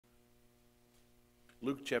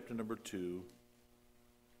Luke chapter number 2.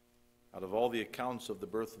 Out of all the accounts of the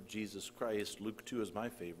birth of Jesus Christ, Luke 2 is my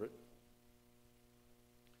favorite.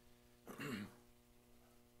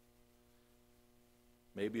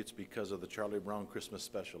 Maybe it's because of the Charlie Brown Christmas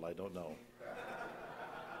special, I don't know.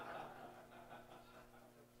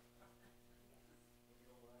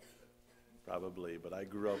 Probably, but I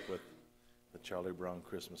grew up with the Charlie Brown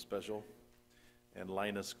Christmas special, and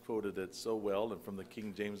Linus quoted it so well, and from the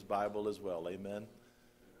King James Bible as well. Amen.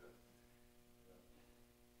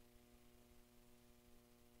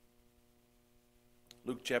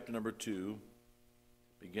 Luke chapter number 2,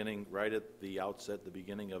 beginning right at the outset, the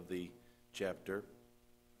beginning of the chapter.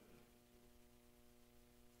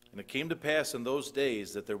 And it came to pass in those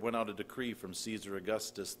days that there went out a decree from Caesar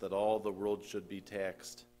Augustus that all the world should be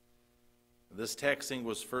taxed. This taxing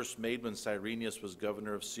was first made when Cyrenius was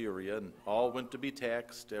governor of Syria, and all went to be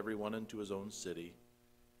taxed, everyone into his own city.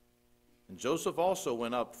 And Joseph also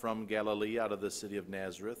went up from Galilee out of the city of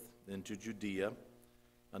Nazareth into Judea,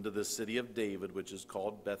 unto the city of David, which is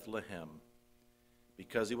called Bethlehem,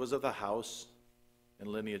 because he was of the house and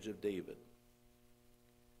lineage of David,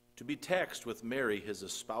 to be taxed with Mary, his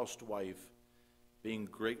espoused wife, being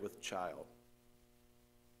great with child.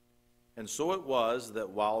 And so it was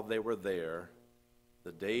that while they were there,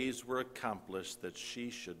 the days were accomplished that she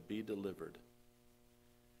should be delivered.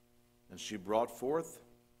 And she brought forth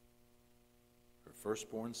her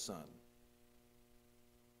firstborn son,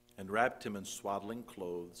 and wrapped him in swaddling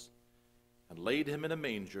clothes, and laid him in a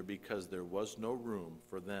manger, because there was no room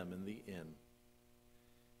for them in the inn.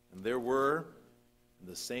 And there were in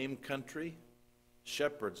the same country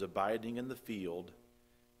shepherds abiding in the field,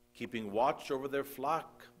 keeping watch over their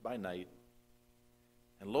flock by night.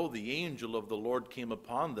 And lo, the angel of the Lord came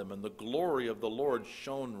upon them, and the glory of the Lord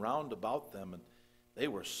shone round about them, and they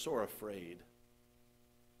were sore afraid.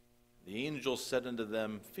 The angel said unto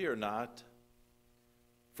them, Fear not,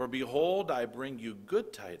 for behold, I bring you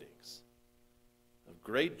good tidings of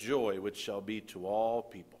great joy, which shall be to all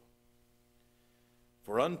people.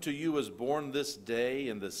 For unto you is born this day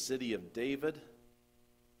in the city of David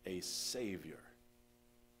a Savior,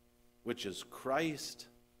 which is Christ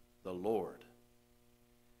the Lord.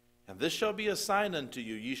 And this shall be a sign unto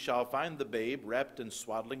you, ye shall find the babe wrapped in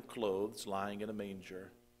swaddling clothes, lying in a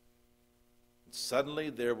manger. And suddenly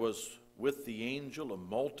there was with the angel a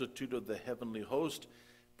multitude of the heavenly host,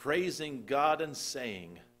 praising God and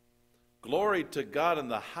saying, Glory to God in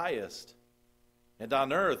the highest, and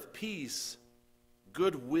on earth peace,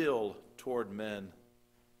 goodwill toward men.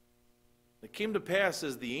 It came to pass,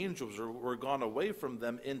 as the angels were gone away from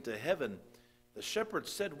them into heaven, the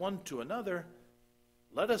shepherds said one to another,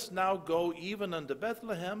 Let us now go even unto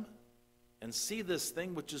Bethlehem, and see this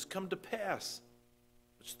thing which is come to pass,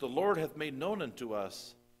 which the Lord hath made known unto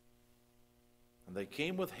us. And they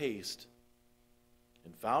came with haste,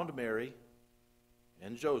 and found Mary,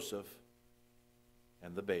 and Joseph,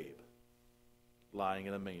 and the babe, lying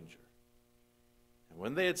in a manger. And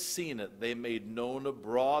when they had seen it, they made known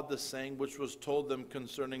abroad the saying which was told them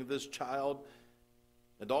concerning this child.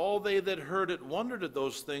 And all they that heard it wondered at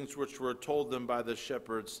those things which were told them by the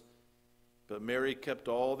shepherds. But Mary kept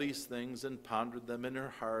all these things and pondered them in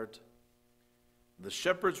her heart. The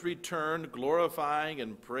shepherds returned, glorifying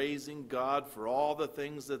and praising God for all the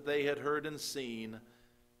things that they had heard and seen,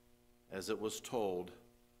 as it was told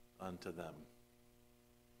unto them.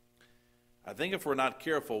 I think if we're not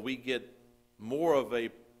careful, we get more of an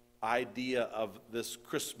idea of this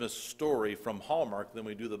Christmas story from Hallmark than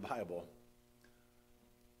we do the Bible.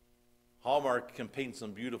 Hallmark can paint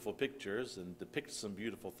some beautiful pictures and depict some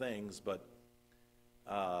beautiful things, but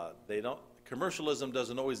commercialism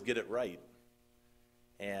doesn't always get it right.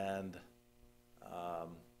 And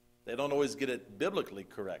they don't always get it biblically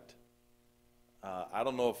correct. I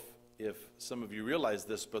don't know if some of you realize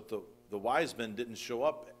this, but the wise men didn't show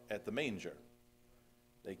up at the manger.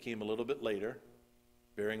 They came a little bit later,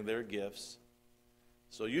 bearing their gifts.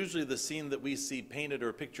 So usually the scene that we see painted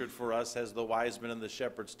or pictured for us has the wise men and the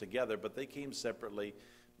shepherds together, but they came separately,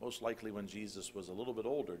 most likely when Jesus was a little bit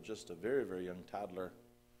older, just a very, very young toddler.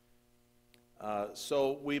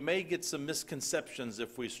 So we may get some misconceptions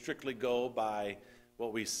if we strictly go by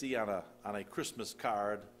what we see on a Christmas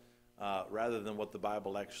card rather than what the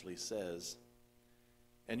Bible actually says.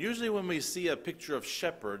 And usually when we see a picture of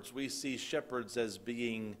shepherds, we see shepherds as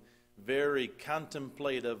being very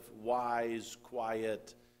contemplative, wise,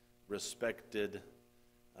 quiet, respected,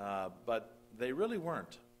 but they really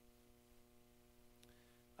weren't.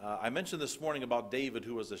 I mentioned this morning about David,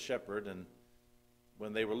 who was a shepherd, and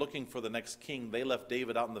when they were looking for the next king, they left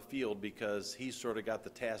David out in the field because he sort of got the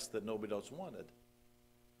task that nobody else wanted.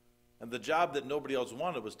 And the job that nobody else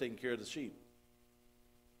wanted was taking care of the sheep.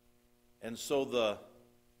 And so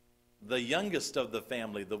the youngest of the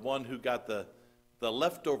family, the one who got the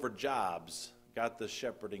leftover jobs, got the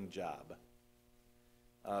shepherding job.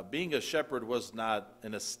 Being a shepherd was not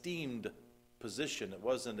an esteemed position. It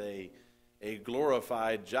wasn't a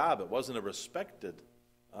glorified job. It wasn't a respected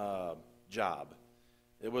job.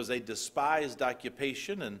 It was a despised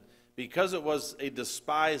occupation, and because it was a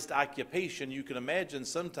despised occupation, you can imagine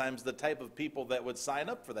sometimes the type of people that would sign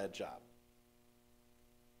up for that job.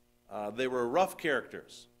 They were rough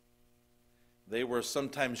characters. They were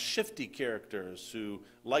sometimes shifty characters who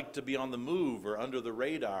liked to be on the move or under the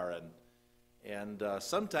radar, and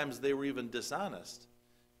sometimes they were even dishonest,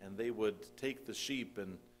 and they would take the sheep,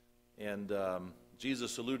 and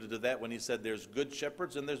Jesus alluded to that when he said there's good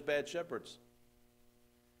shepherds and there's bad shepherds.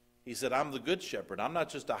 He said, I'm the good shepherd. I'm not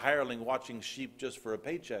just a hireling watching sheep just for a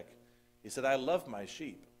paycheck. He said, I love my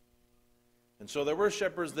sheep. And so there were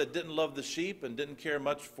shepherds that didn't love the sheep and didn't care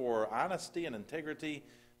much for honesty and integrity.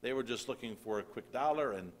 They were just looking for a quick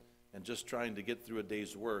dollar and just trying to get through a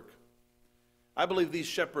day's work. I believe these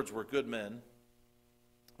shepherds were good men.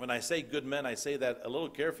 When I say good men, I say that a little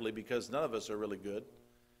carefully because none of us are really good.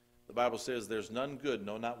 The Bible says there's none good,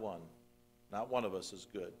 no, not one. Not one of us is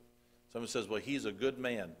good. Someone says, well, he's a good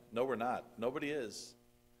man. No, we're not. Nobody is.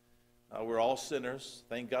 We're all sinners.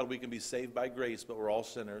 Thank God we can be saved by grace, but we're all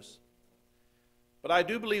sinners. But I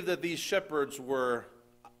do believe that these shepherds were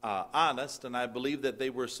honest, and I believe that they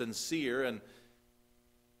were sincere. And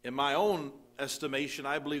in my own estimation,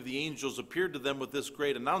 I believe the angels appeared to them with this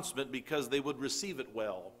great announcement because they would receive it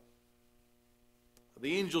well.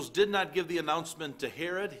 The angels did not give the announcement to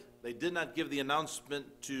Herod. They did not give the announcement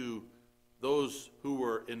to those who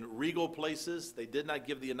were in regal places. They did not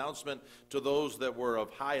give the announcement to those that were of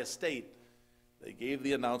high estate. They gave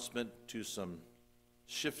the announcement to some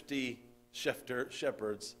shifty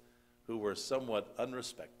shepherds who were somewhat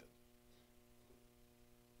unrespected.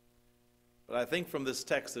 But I think from this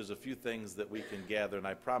text there's a few things that we can gather, and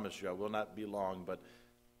I promise you I will not be long, but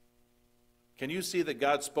can you see that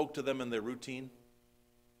God spoke to them in their routine?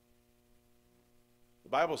 The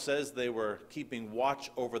Bible says they were keeping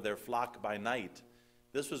watch over their flock by night.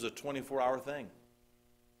 This was a 24-hour thing.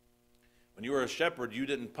 When you were a shepherd, you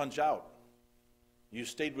didn't punch out. You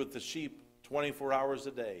stayed with the sheep 24 hours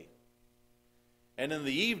a day. And in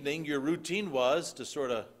the evening, your routine was to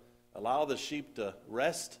sort of allow the sheep to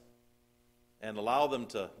rest and allow them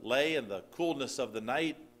to lay in the coolness of the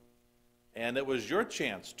night. And it was your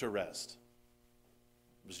chance to rest.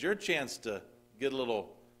 It was your chance to get a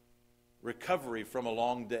little recovery from a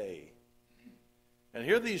long day. And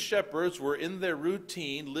here these shepherds were in their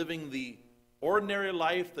routine, living the ordinary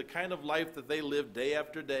life, the kind of life that they lived day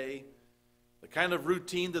after day, the kind of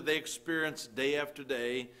routine that they experienced day after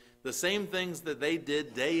day, the same things that they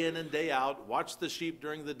did day in and day out. Watch the sheep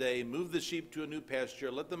during the day, move the sheep to a new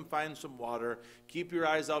pasture, let them find some water, keep your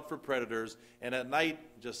eyes out for predators, and at night,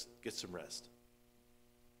 just get some rest.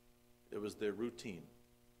 It was their routine.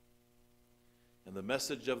 And the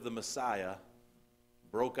message of the Messiah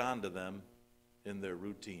broke onto them in their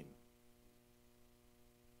routine.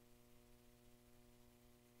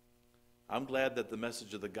 I'm glad that the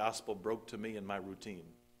message of the gospel broke to me in my routine.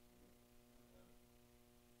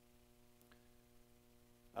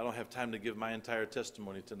 I don't have time to give my entire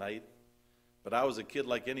testimony tonight, but I was a kid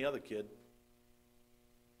like any other kid.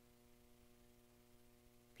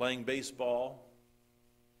 Playing baseball,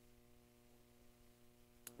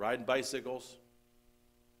 riding bicycles,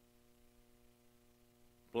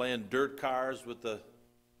 playing dirt cars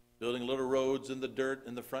building little roads in the dirt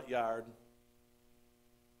in the front yard,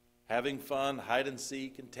 having fun, hide and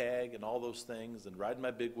seek and tag and all those things, and riding my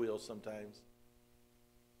big wheels sometimes.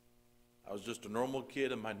 I was just a normal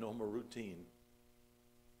kid in my normal routine.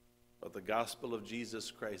 But the gospel of Jesus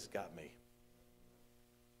Christ got me.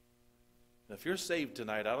 And if you're saved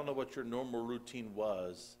tonight, I don't know what your normal routine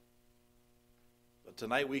was, but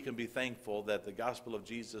tonight we can be thankful that the gospel of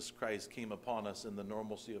Jesus Christ came upon us in the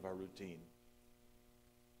normalcy of our routine.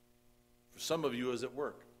 For some of you, it was at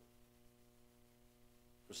work.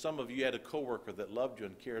 For some of you, you had a coworker that loved you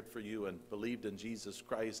and cared for you and believed in Jesus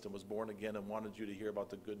Christ and was born again and wanted you to hear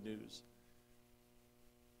about the good news.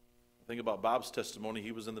 Think about Bob's testimony.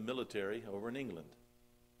 He was in the military over in England,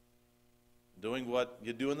 doing what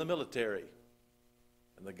you do in the military,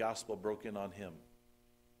 and the gospel broke in on him.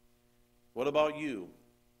 What about you?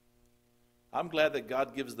 I'm glad that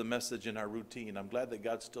God gives the message in our routine. I'm glad that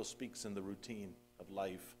God still speaks in the routine of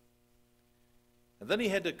life. And then he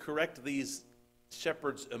had to correct these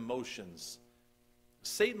shepherds' emotions.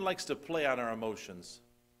 Satan likes to play on our emotions.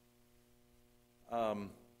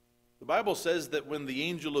 The Bible says that when the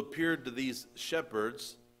angel appeared to these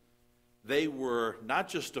shepherds, they were not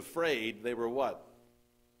just afraid, they were what?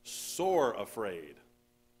 Sore afraid.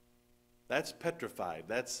 That's petrified.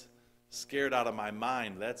 That's scared out of my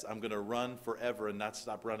mind. That's I'm going to run forever and not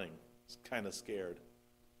stop running. It's kind of scared.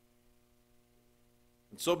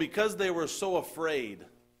 And so because they were so afraid,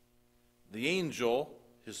 the angel,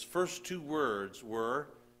 his first two words were,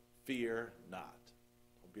 "Fear not."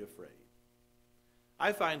 Don't be afraid.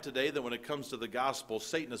 I find today that when it comes to the gospel,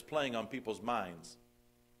 Satan is playing on people's minds.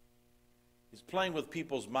 He's playing with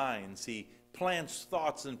people's minds. He plants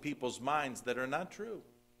thoughts in people's minds that are not true.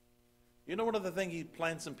 You know one of the things he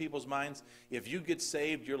plants in people's minds? If you get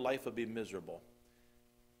saved, your life will be miserable.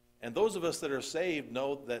 And those of us that are saved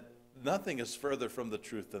know that nothing is further from the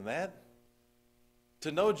truth than that.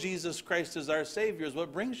 To know Jesus Christ as our Savior is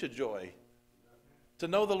what brings you joy. To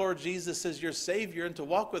know the Lord Jesus as your Savior and to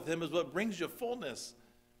walk with Him is what brings you fullness.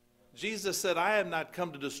 Jesus said, "I have not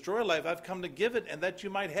come to destroy life, I've come to give it, and that you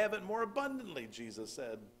might have it more abundantly," Jesus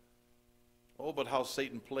said. Oh, but how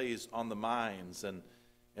Satan plays on the minds and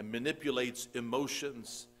manipulates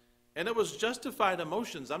emotions. And it was justified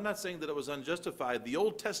emotions. I'm not saying that it was unjustified. The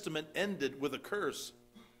Old Testament ended with a curse.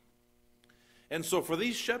 And so for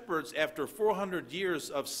these shepherds, after 400 years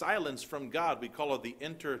of silence from God, we call it the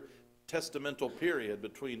intertestamental period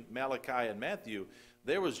between Malachi and Matthew,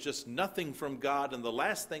 there was just nothing from God, and the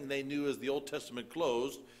last thing they knew as the Old Testament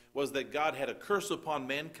closed was that God had a curse upon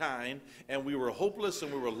mankind, and we were hopeless,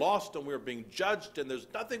 and we were lost, and we were being judged, and there's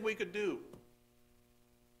nothing we could do.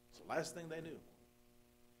 It's the last thing they knew.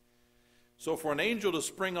 So for an angel to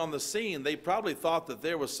spring on the scene, they probably thought that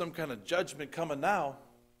there was some kind of judgment coming now,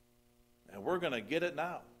 and we're going to get it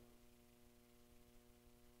now.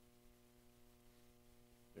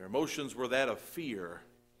 Their emotions were that of fear.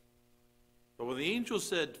 But when the angel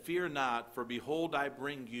said, "Fear not, for behold, I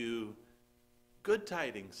bring you good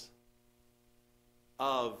tidings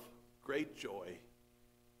of great joy."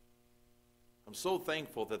 I'm so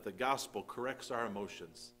thankful that the gospel corrects our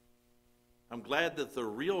emotions. I'm glad that the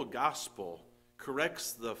real gospel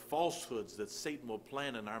corrects the falsehoods that Satan will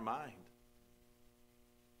plant in our mind.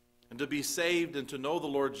 And to be saved and to know the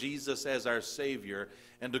Lord Jesus as our Savior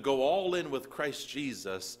and to go all in with Christ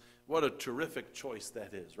Jesus, what a terrific choice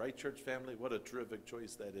that is. Right, church family? What a terrific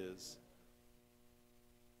choice that is.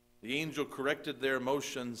 The angel corrected their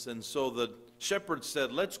emotions, and so the shepherds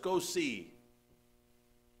said, "Let's go see."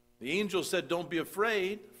 The angel said, "Don't be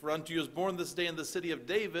afraid, for unto you is born this day in the city of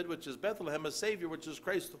David, which is Bethlehem, a Savior, which is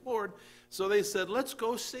Christ the Lord." So they said, "Let's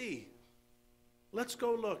go see. Let's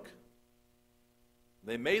go look."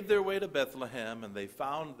 They made their way to Bethlehem, and they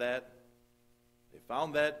found that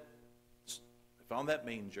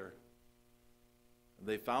manger. And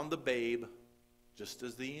they found the babe, just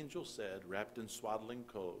as the angel said, wrapped in swaddling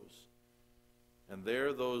clothes. And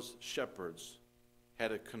there those shepherds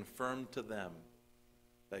had it confirmed to them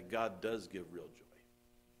that God does give real joy.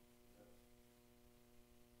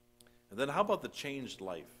 And then how about the changed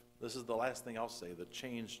life? This is the last thing I'll say, the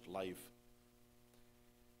changed life.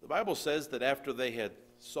 The Bible says that after they had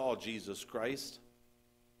saw Jesus Christ,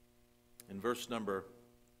 in verse number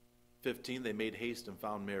 15, they made haste and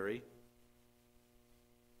found Mary. It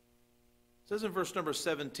says in verse number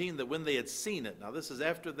 17 that when they had seen it, now this is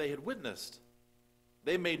after they had witnessed,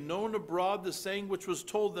 they made known abroad the saying which was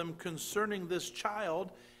told them concerning this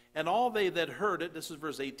child, and all they that heard it, this is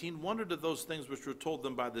verse 18, wondered at those things which were told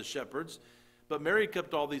them by the shepherds. But Mary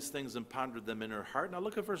kept all these things and pondered them in her heart. Now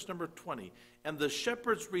look at verse number 20. And the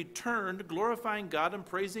shepherds returned, glorifying God and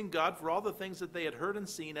praising God for all the things that they had heard and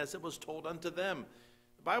seen as it was told unto them.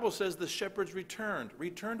 The Bible says the shepherds returned.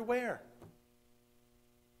 Returned where?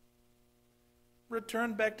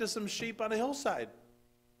 Returned back to some sheep on a hillside.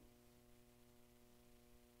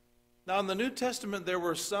 Now in the New Testament there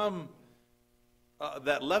were some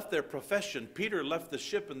that left their profession. Peter left the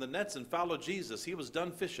ship and the nets and followed Jesus. He was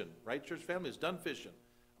done fishing, right, church family? He was done fishing,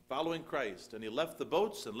 following Christ. And he left the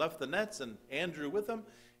boats and left the nets, and Andrew with him,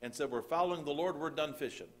 and said, "We're following the Lord, we're done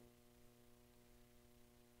fishing."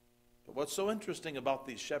 But what's so interesting about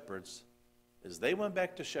these shepherds is they went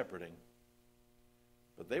back to shepherding,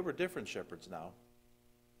 but they were different shepherds now.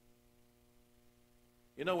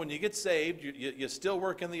 You know, when you get saved, you still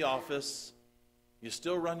work in the office. You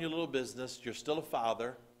still run your little business. You're still a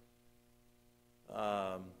father.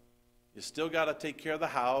 You still got to take care of the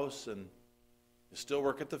house, and you still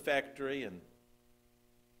work at the factory, and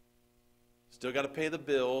still got to pay the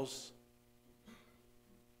bills.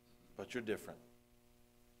 But you're different.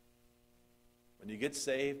 When you get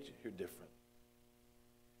saved, you're different.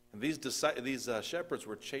 And these shepherds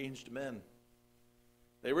were changed men.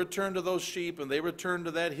 They returned to those sheep and they returned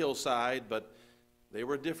to that hillside, but they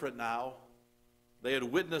were different now. They had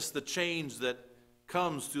witnessed the change that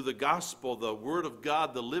comes through the gospel, the Word of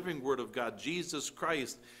God, the living Word of God, Jesus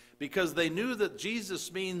Christ, because they knew that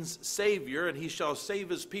Jesus means Savior and He shall save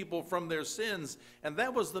His people from their sins. And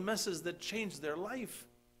that was the message that changed their life.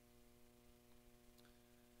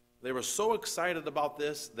 They were so excited about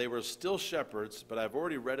this. They were still shepherds, but I've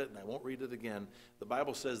already read it and I won't read it again. The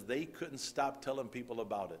Bible says they couldn't stop telling people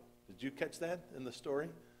about it. Did you catch that in the story?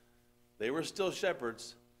 They were still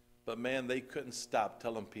shepherds, but man, they couldn't stop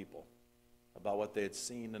telling people about what they had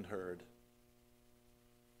seen and heard.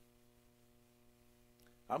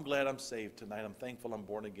 I'm glad I'm saved tonight. I'm thankful I'm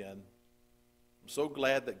born again. I'm so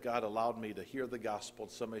glad that God allowed me to hear the gospel.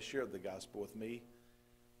 Somebody shared the gospel with me.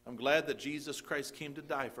 I'm glad that Jesus Christ came to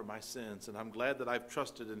die for my sins, and I'm glad that I've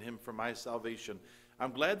trusted in Him for my salvation.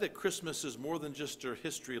 I'm glad that Christmas is more than just a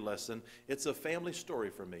history lesson. It's a family story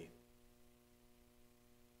for me.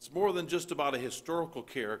 It's more than just about a historical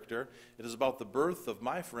character. It is about the birth of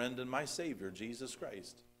my friend and my Savior, Jesus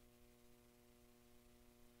Christ.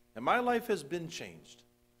 And my life has been changed.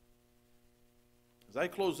 As I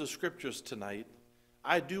close the scriptures tonight,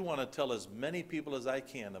 I do want to tell as many people as I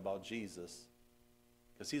can about Jesus,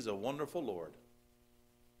 because He's a wonderful Lord.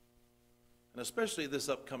 And especially this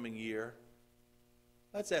upcoming year,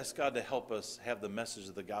 let's ask God to help us have the message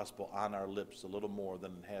of the gospel on our lips a little more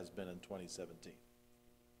than it has been in 2017.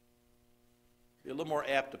 Be a little more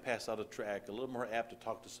apt to pass out a tract, a little more apt to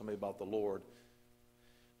talk to somebody about the Lord,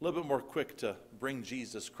 a little bit more quick to bring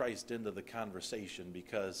Jesus Christ into the conversation,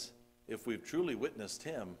 because if we've truly witnessed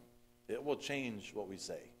Him, it will change what we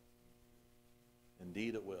say.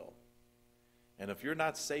 Indeed it will. And if you're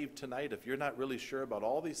not saved tonight, if you're not really sure about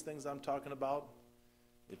all these things I'm talking about,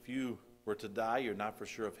 if you were to die, you're not for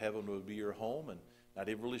sure if heaven would be your home, and not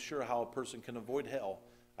even really sure how a person can avoid hell,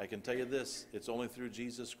 I can tell you this: it's only through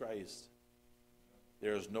Jesus Christ.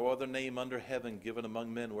 There is no other name under heaven given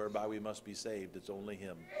among men whereby we must be saved. It's only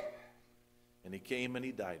Him. And He came and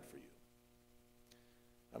He died for you.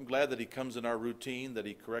 I'm glad that He comes in our routine, that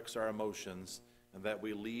He corrects our emotions, and that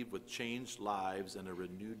we leave with changed lives and a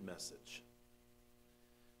renewed message.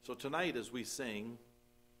 So tonight as we sing,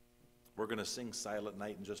 we're going to sing Silent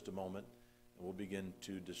Night in just a moment, and we'll begin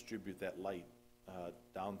to distribute that light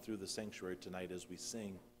down through the sanctuary tonight as we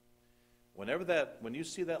sing. When you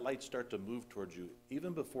see that light start to move towards you,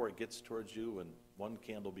 even before it gets towards you, and one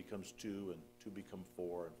candle becomes 2, and 2 become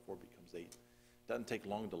 4, and 4 becomes 8, it doesn't take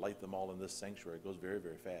long to light them all in this sanctuary. It goes very,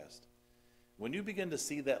 very fast. When you begin to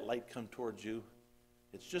see that light come towards you,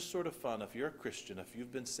 it's just sort of fun. If you're a Christian, if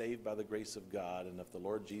you've been saved by the grace of God, and if the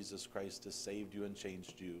Lord Jesus Christ has saved you and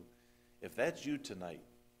changed you, if that's you tonight,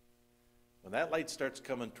 when that light starts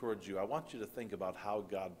coming towards you, I want you to think about how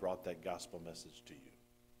God brought that gospel message to you,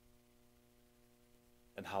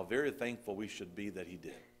 and how very thankful we should be that He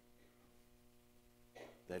did.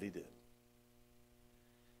 That He did.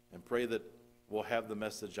 And pray that we'll have the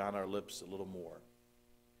message on our lips a little more.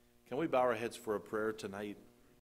 Can we bow our heads for a prayer tonight?